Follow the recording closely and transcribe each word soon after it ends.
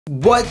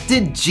What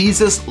did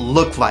Jesus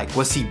look like?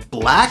 Was he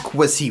black?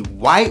 Was he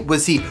white?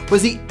 Was he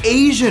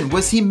Asian?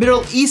 Was he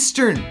Middle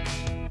Eastern?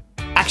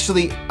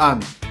 Actually,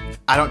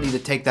 I don't need to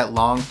take that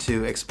long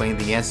to explain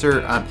the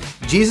answer.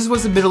 Jesus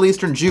was a Middle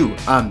Eastern Jew.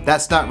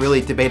 That's not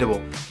really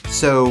debatable.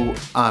 So,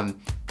 I'm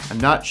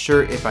not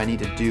sure if I need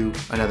to do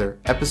another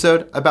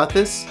episode about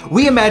this.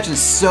 We imagine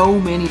so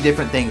many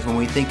different things when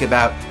we think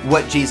about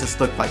what Jesus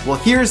looked like. Well,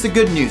 here's the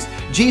good news.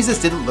 Jesus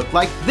didn't look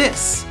like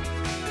this,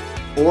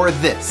 or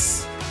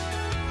this,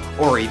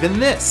 or even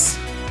this.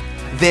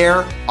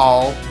 They're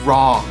all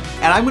wrong.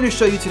 And I'm going to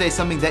show you today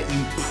something that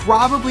you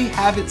probably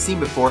haven't seen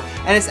before,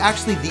 and it's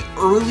actually the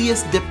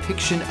earliest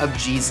depiction of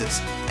Jesus.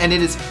 And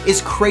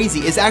it's crazy.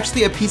 It's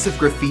actually a piece of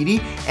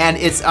graffiti, and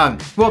it's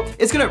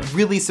it's gonna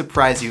really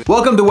surprise you.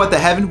 Welcome to What the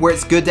Heaven, where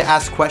it's good to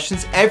ask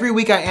questions. Every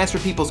week I answer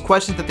people's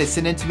questions that they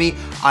send in to me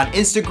on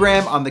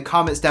Instagram, on the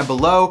comments down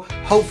below,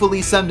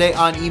 hopefully someday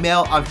on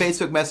email, on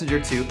Facebook Messenger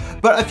too.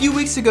 But a few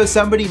weeks ago,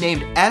 somebody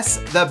named S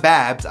the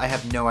Babs, I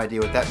have no idea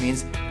what that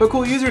means, but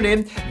cool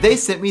username, they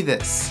sent me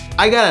this.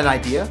 I got an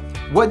idea.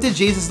 What did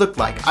Jesus look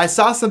like? I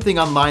saw something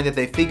online that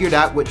they figured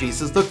out what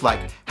Jesus looked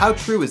like. How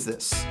true is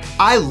this?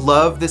 I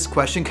love this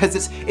question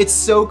because it's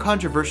so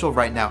controversial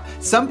right now.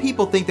 Some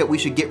people think that we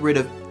should get rid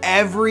of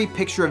every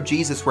picture of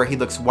Jesus where he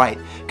looks white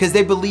because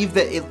they believe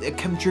that it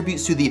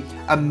contributes to the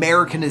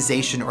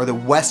Americanization or the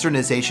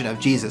Westernization of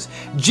Jesus.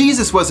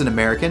 Jesus wasn't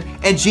American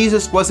and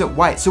Jesus wasn't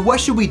white. So what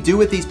should we do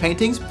with these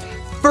paintings?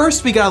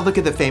 First, we gotta look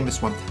at the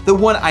famous one. The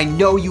one I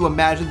know you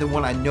imagine, the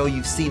one I know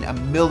you've seen a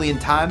million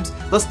times.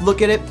 Let's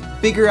look at it,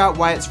 figure out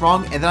why it's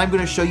wrong, and then I'm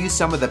gonna show you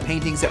some of the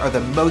paintings that are the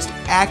most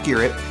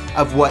accurate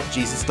of what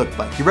Jesus looked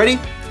like. You ready?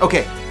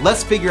 Okay,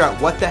 let's figure out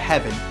what the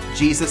heaven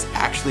Jesus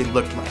actually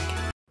looked like.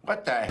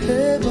 What the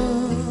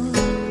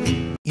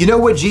heaven? You know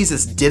what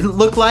Jesus didn't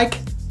look like?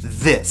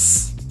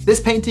 This.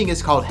 This painting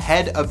is called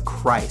Head of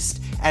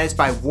Christ, and it's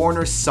by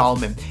Warner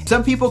Solomon.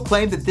 Some people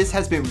claim that this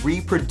has been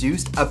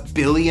reproduced 1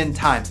 billion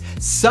times.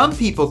 Some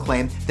people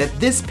claim that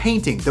this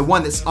painting, the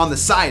one that's on the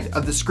side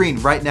of the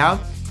screen right now,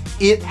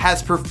 it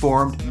has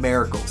performed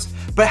miracles.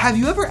 But have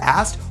you ever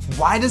asked,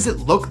 why does it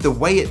look the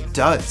way it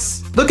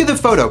does? Look at the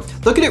photo,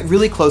 look at it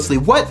really closely.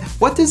 What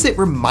does it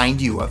remind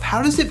you of?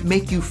 How does it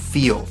make you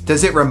feel?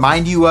 Does it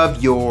remind you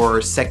of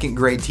your second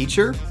grade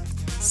teacher?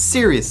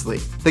 Seriously.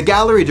 The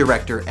gallery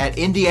director at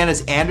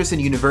Indiana's Anderson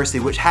University,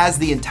 which has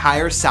the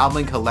entire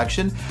Solomon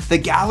collection, the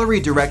gallery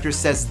director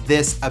says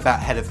this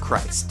about Head of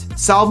Christ.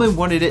 Solomon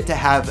wanted it to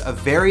have a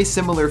very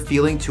similar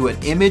feeling to an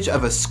image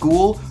of a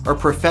school or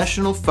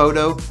professional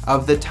photo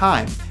of the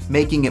time,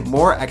 making it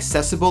more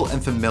accessible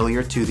and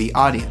familiar to the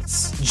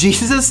audience.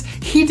 Jesus,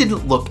 he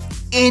didn't look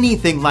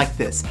anything like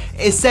this.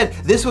 It said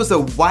this was a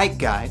white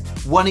guy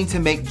wanting to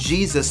make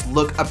Jesus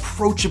look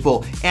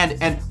approachable and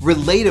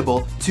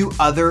relatable to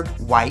other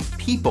white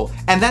people.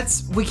 And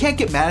we can't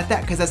get mad at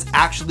that because that's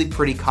actually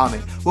pretty common.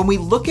 When we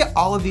look at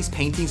all of these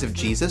paintings of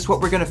Jesus, what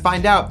we're gonna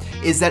find out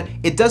is that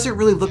it doesn't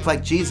really look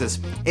like Jesus.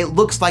 It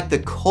looks like the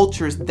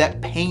cultures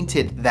that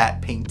painted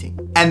that painting.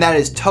 And that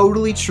is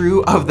totally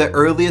true of the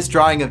earliest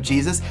drawing of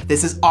Jesus.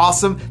 This is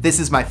awesome.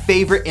 This is my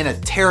favorite in a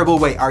terrible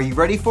way. Are you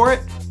ready for it?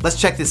 Let's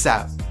check this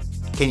out.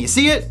 Can you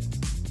see it?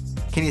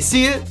 Can you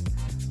see it?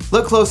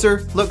 Look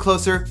closer, look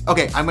closer.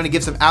 Okay, I'm gonna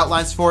give some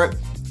outlines for it.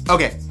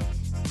 Okay,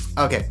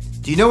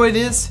 do you know what it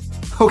is?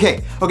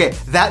 Okay,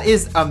 that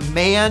is a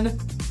man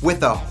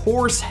with a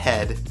horse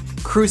head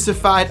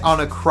crucified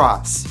on a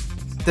cross.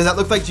 Does that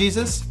look like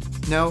Jesus?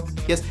 No?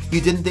 Yes?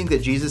 You didn't think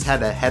that Jesus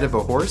had a head of a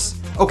horse?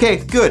 Okay,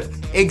 good.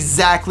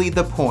 Exactly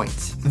the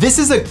point. This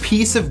is a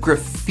piece of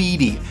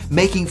graffiti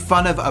making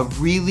fun of a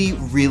really,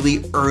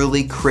 really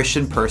early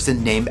Christian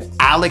person named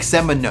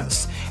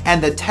Alexamenos.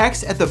 And the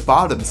text at the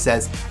bottom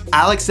says,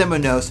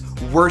 Alexamenos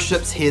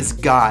worships his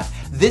God.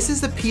 This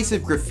is a piece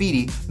of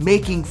graffiti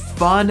making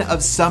fun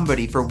of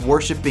somebody for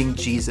worshiping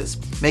Jesus,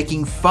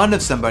 making fun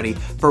of somebody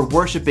for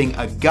worshiping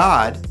a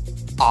God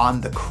on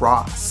the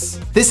cross.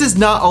 This is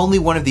not only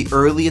one of the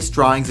earliest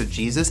drawings of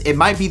Jesus, it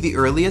might be the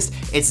earliest,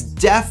 it's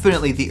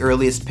definitely the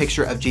earliest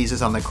picture of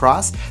Jesus on the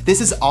cross.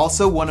 This is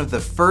also one of the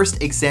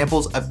first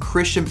examples of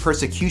Christian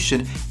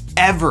persecution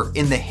ever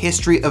in the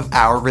history of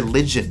our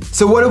religion.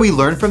 So what do we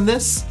learn from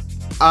this?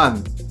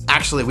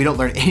 Actually, we don't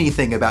learn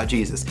anything about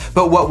Jesus,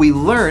 but what we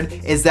learn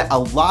is that a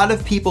lot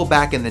of people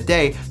back in the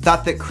day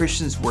thought that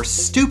Christians were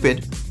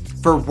stupid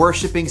for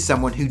worshiping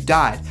someone who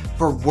died,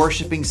 for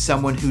worshiping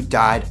someone who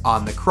died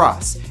on the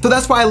cross. So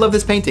that's why I love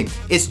this painting.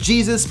 It's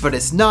Jesus, but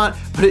it's not,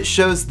 but it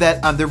shows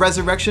that the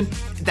resurrection,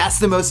 that's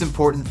the most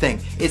important thing.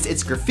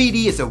 It's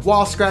graffiti, it's a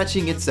wall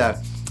scratching, it's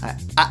a,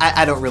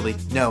 I don't really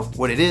know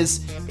what it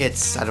is.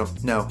 I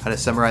don't know how to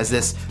summarize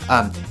this.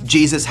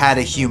 Jesus had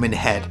a human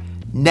head.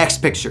 Next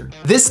picture.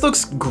 This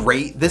looks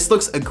great, this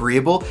looks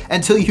agreeable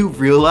until you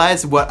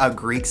realize what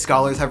Greek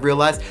scholars have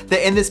realized,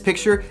 that in this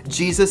picture,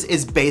 Jesus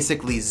is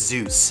basically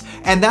Zeus.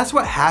 And that's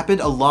what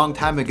happened a long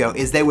time ago,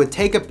 is they would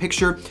take a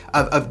picture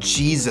of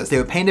Jesus, they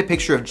would paint a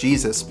picture of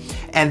Jesus,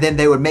 and then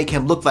they would make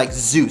him look like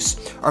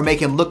Zeus, or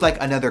make him look like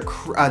another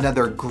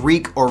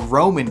Greek or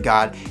Roman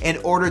god, in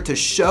order to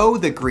show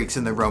the Greeks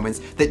and the Romans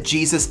that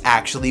Jesus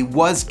actually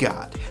was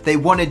God. They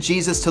wanted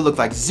Jesus to look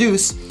like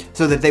Zeus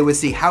so that they would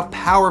see how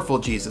powerful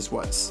Jesus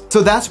was.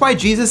 So that's why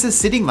Jesus is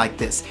sitting like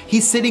this.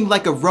 He's sitting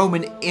like a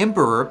Roman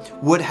emperor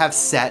would have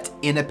sat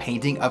in a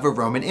painting of a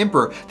Roman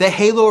emperor. The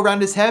halo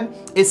around his head,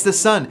 it's the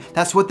sun.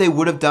 That's what they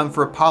would have done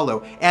for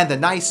Apollo. And the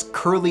nice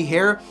curly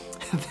hair,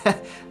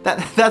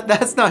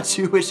 that's not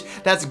Jewish,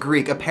 that's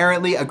Greek.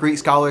 Apparently a Greek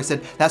scholar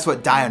said that's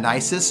what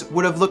Dionysus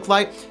would have looked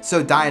like,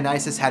 so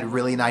Dionysus had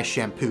really nice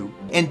shampoo.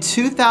 In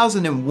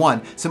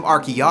 2001, some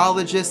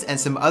archaeologists and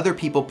some other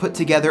people put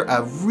together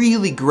a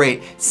really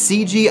great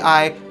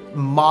CGI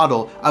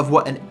model of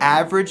what an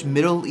average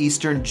Middle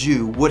Eastern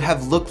Jew would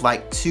have looked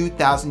like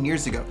 2,000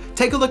 years ago.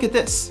 Take a look at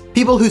this.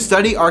 People who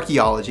study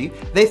archaeology,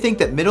 they think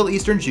that Middle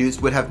Eastern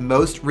Jews would have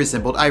most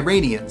resembled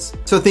Iranians.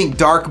 So think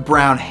dark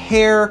brown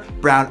hair,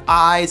 brown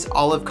eyes,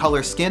 olive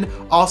color skin.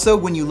 Also,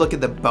 when you look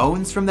at the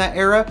bones from that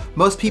era,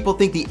 most people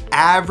think the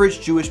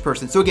average Jewish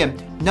person, so again,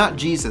 not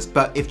Jesus,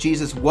 but if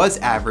Jesus was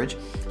average,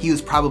 he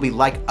was probably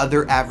like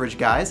other average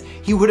guys.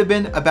 He would have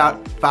been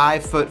about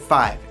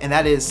 5'5", and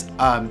that is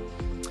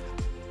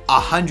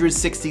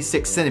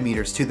 166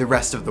 centimeters to the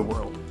rest of the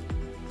world.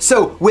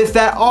 So with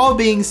that all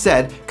being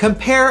said,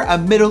 compare a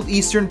Middle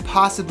Eastern,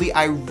 possibly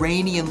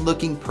Iranian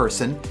looking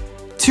person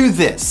to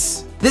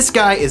this. This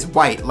guy is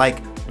white, like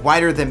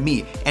whiter than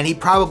me, and he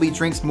probably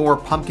drinks more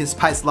pumpkin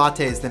spice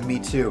lattes than me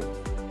too.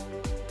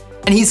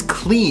 And he's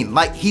clean,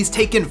 like he's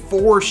taken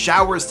 4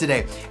 showers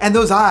today. And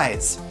those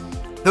eyes,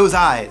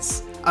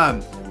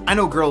 I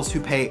know girls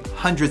who pay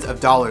hundreds of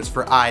dollars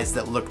for eyes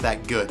that look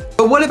that good.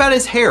 But what about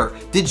his hair?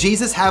 Did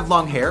Jesus have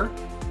long hair?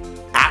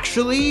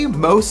 Actually,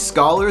 most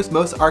scholars,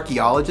 most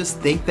archaeologists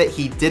think that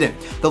he didn't.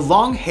 The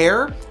long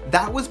hair,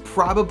 that was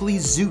probably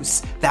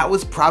Zeus. That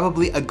was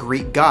probably a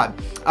Greek god.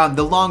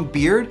 The long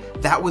beard,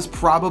 that was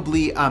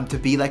probably to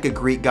be like a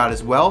Greek god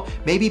as well.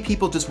 Maybe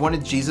people just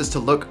wanted Jesus to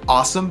look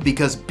awesome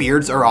because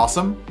beards are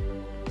awesome.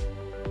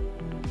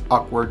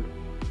 Awkward.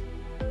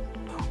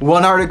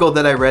 One article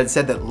that I read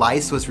said that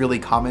lice was really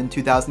common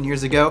 2,000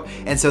 years ago,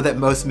 and so that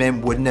most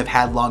men wouldn't have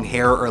had long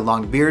hair or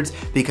long beards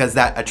because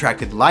that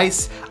attracted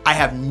lice. I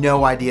have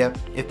no idea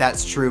if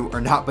that's true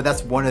or not, but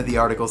that's one of the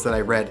articles that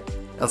I read.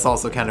 That's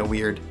also kind of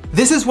weird.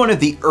 This is one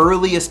of the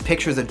earliest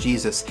pictures of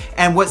Jesus,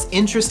 and what's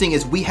interesting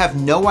is we have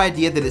no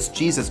idea that it's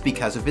Jesus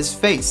because of his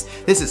face.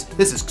 This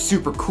is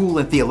super cool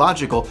and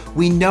theological.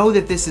 We know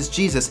that this is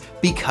Jesus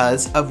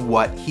because of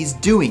what he's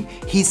doing.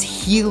 He's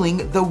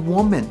healing the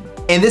woman.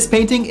 In this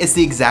painting, it's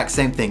the exact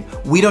same thing.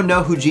 We don't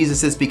know who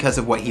Jesus is because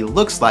of what he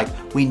looks like.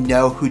 We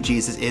know who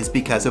Jesus is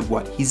because of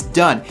what he's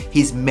done.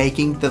 He's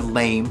making the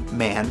lame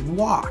man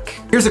walk.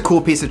 Here's a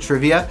cool piece of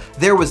trivia.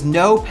 There was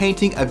no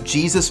painting of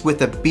Jesus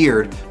with a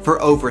beard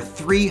for over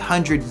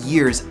 300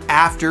 years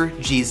after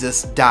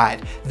Jesus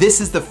died.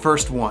 This is the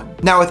first one.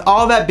 Now, with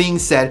all that being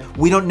said,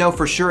 we don't know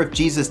for sure if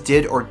Jesus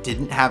did or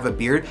didn't have a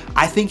beard.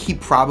 I think he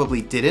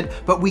probably didn't,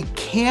 but we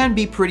can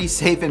be pretty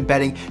safe in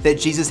betting that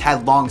Jesus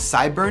had long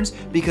sideburns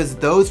because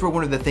those were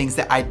one of the things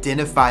that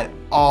identified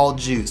all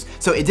Jews.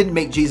 So it didn't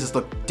make Jesus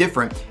look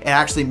different, it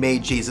actually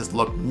made Jesus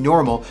look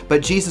normal,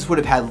 but Jesus would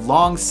have had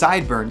long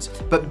sideburns,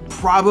 but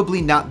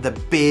probably not the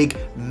big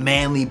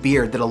manly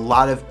beard that a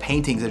lot of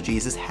paintings of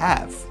Jesus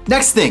have.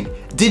 Next thing,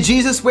 did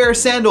Jesus wear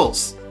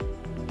sandals?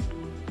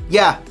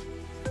 Yeah,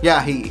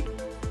 he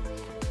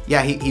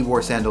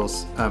wore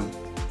sandals.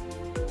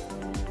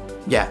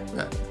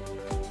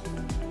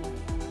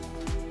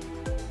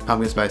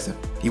 Pumpkin spice.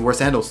 He wore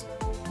sandals.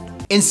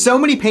 In so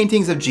many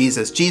paintings of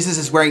Jesus, Jesus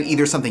is wearing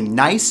either something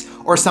nice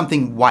or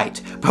something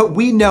white. But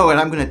we know, and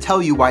I'm gonna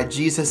tell you why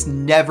Jesus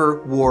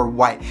never wore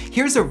white.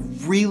 Here's a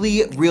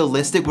really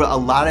realistic, what a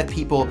lot of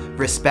people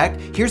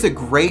respect. Here's a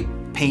great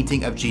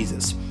painting of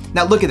Jesus.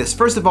 Now look at this.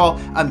 First of all,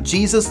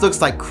 Jesus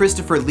looks like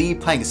Christopher Lee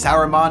playing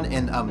Sauron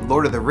in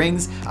Lord of the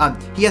Rings.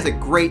 He has a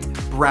great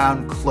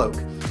brown cloak.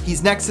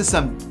 He's next to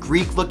some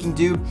Greek looking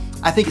dude.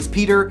 I think it's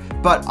Peter,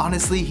 but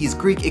honestly, he's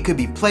Greek. It could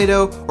be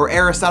Plato or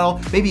Aristotle.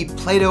 Maybe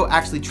Plato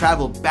actually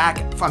traveled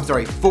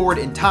forward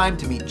in time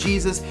to meet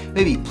Jesus.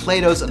 Maybe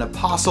Plato's an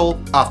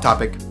apostle. Off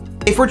topic.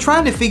 If we're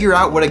trying to figure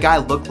out what a guy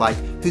looked like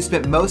who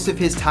spent most of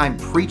his time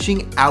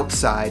preaching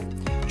outside,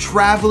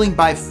 traveling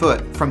by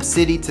foot from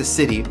city to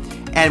city,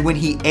 and when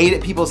he ate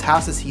at people's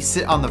houses, he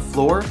sit on the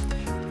floor.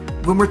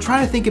 When we're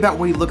trying to think about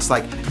what he looks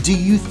like, do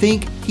you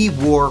think he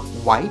wore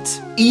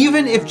white?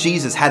 Even if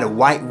Jesus had a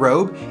white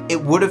robe,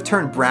 it would have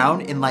turned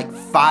brown in like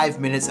 5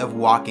 minutes of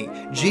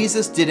walking.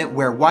 Jesus didn't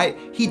wear white,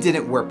 he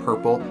didn't wear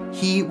purple,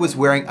 he was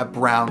wearing a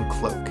brown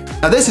cloak.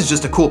 Now this is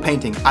just a cool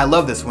painting. I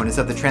love this one, it's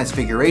of the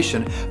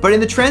Transfiguration. But in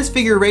the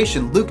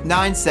Transfiguration, Luke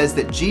 9 says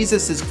that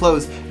Jesus'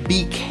 clothes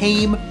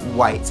became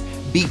white.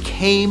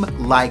 became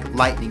like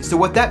lightning. So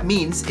what that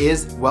means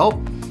is,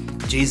 well,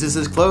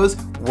 Jesus's clothes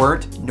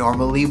weren't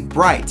normally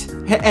bright.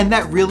 And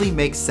that really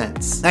makes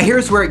sense. Now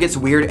here's where it gets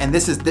weird, and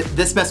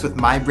this messed with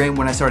my brain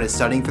when I started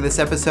studying for this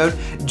episode.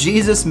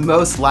 Jesus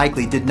most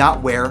likely did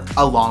not wear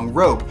a long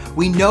robe.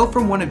 We know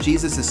from one of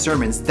Jesus's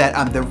sermons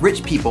that the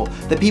rich people,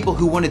 the people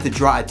who wanted to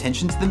draw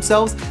attention to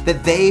themselves,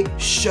 that they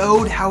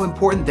showed how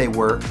important they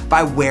were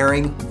by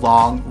wearing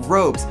long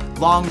robes.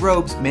 Long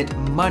robes meant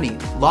money.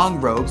 Long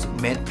robes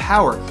meant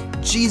power.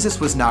 Jesus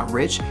was not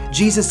rich.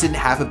 Jesus didn't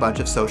have a bunch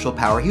of social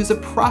power. He was a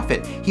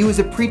prophet. He was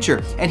a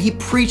preacher, and he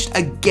preached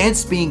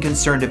against being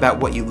concerned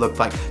about what you looked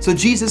like. So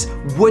Jesus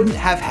wouldn't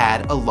have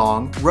had a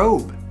long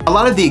robe. A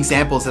lot of the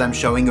examples that I'm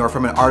showing you are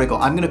from an article.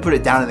 I'm gonna put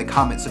it down in the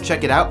comments, so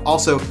check it out.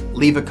 Also,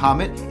 leave a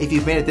comment. If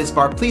you've made it this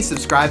far, please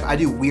subscribe. I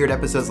do weird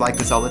episodes like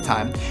this all the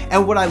time.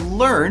 And what I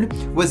learned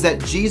was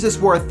that Jesus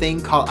wore a thing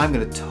called, I'm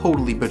gonna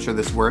totally butcher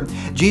this word.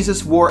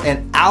 Jesus wore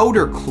an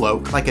outer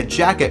cloak, like a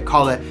jacket,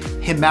 called a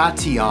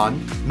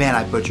himation. Man,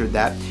 I butchered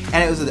that.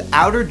 And it was an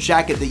outer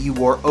jacket that you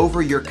wore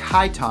over your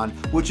chiton,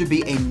 which would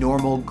be a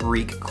normal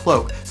Greek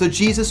cloak. So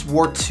Jesus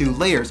wore 2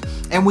 layers.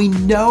 And we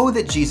know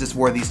that Jesus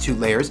wore these 2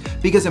 layers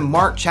because in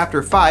Mark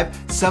chapter 5,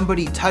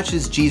 somebody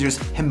touches Jesus'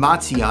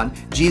 himation,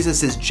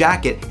 Jesus's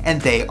jacket,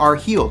 and they are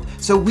healed.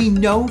 So we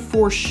know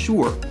for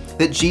sure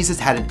that Jesus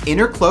had an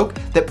inner cloak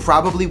that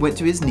probably went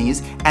to his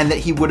knees and that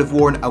he would have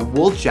worn a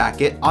wool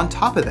jacket on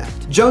top of that.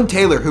 Joan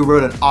Taylor, who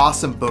wrote an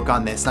awesome book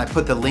on this, and I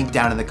put the link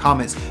down in the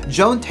comments,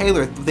 Joan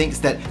Taylor thinks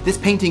that this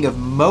painting of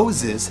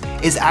Moses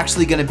is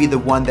actually going to be the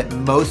one that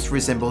most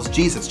resembles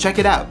Jesus. Check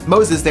it out.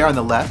 Moses there on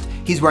the left,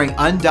 he's wearing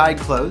undyed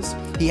clothes.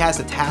 He has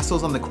the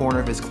tassels on the corner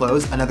of his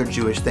clothes, another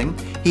Jewish thing.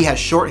 He has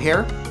short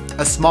hair,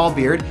 a small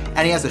beard,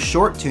 and he has a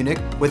short tunic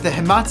with a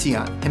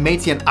himation.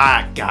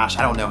 Gosh,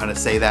 I don't know how to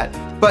say that.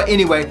 But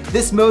anyway,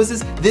 this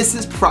Moses, this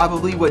is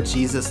probably what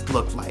Jesus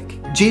looked like.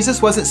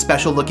 Jesus wasn't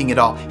special looking at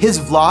all. His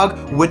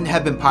vlog wouldn't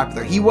have been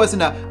popular. He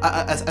wasn't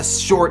a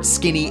short,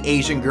 skinny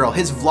Asian girl.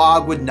 His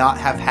vlog would not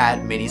have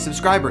had many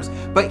subscribers.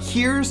 But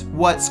here's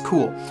what's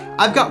cool.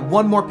 I've got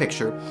one more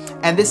picture,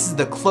 and this is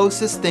the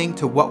closest thing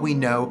to what we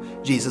know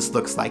Jesus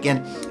looks like.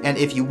 And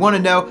if you want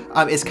to know,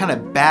 it's kind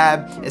of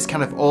bad, it's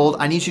kind of old.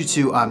 I need you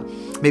to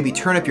maybe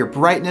turn up your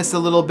brightness a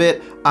little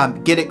bit,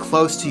 get it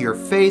close to your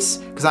face,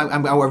 because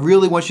I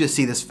really want you to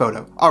see this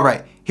photo. All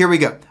right, here we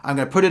go. I'm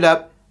gonna put it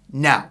up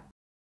now.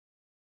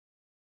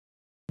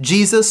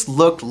 Jesus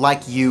looked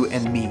like you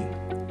and me.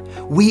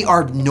 We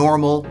are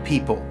normal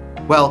people.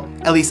 Well,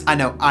 at least I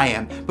know I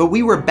am, but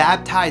we were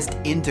baptized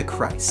into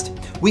Christ.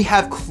 We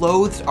have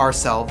clothed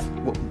ourselves,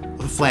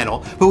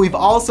 flannel, but we've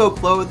also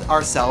clothed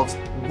ourselves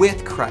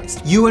with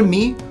Christ. You and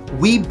me,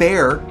 we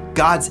bear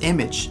God's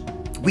image.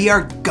 We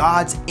are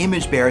God's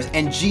image bearers,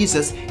 and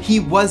Jesus, he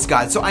was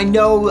God. So I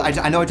know I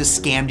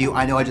just scammed you,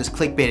 I know I just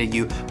clickbaited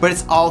you, but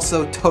it's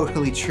also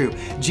totally true.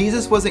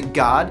 Jesus wasn't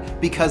God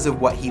because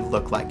of what he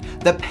looked like.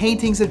 The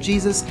paintings of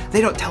Jesus,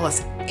 they don't tell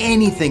us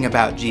anything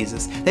about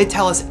Jesus. They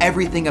tell us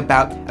everything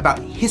about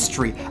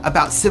history,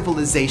 about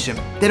civilization.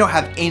 They don't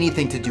have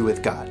anything to do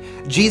with God.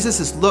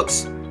 Jesus's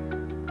looks,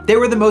 they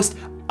were the most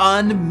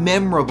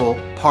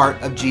unmemorable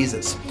part of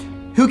Jesus.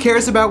 Who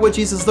cares about what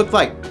Jesus looked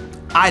like?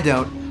 I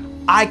don't.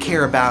 I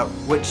care about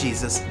what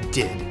Jesus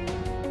did.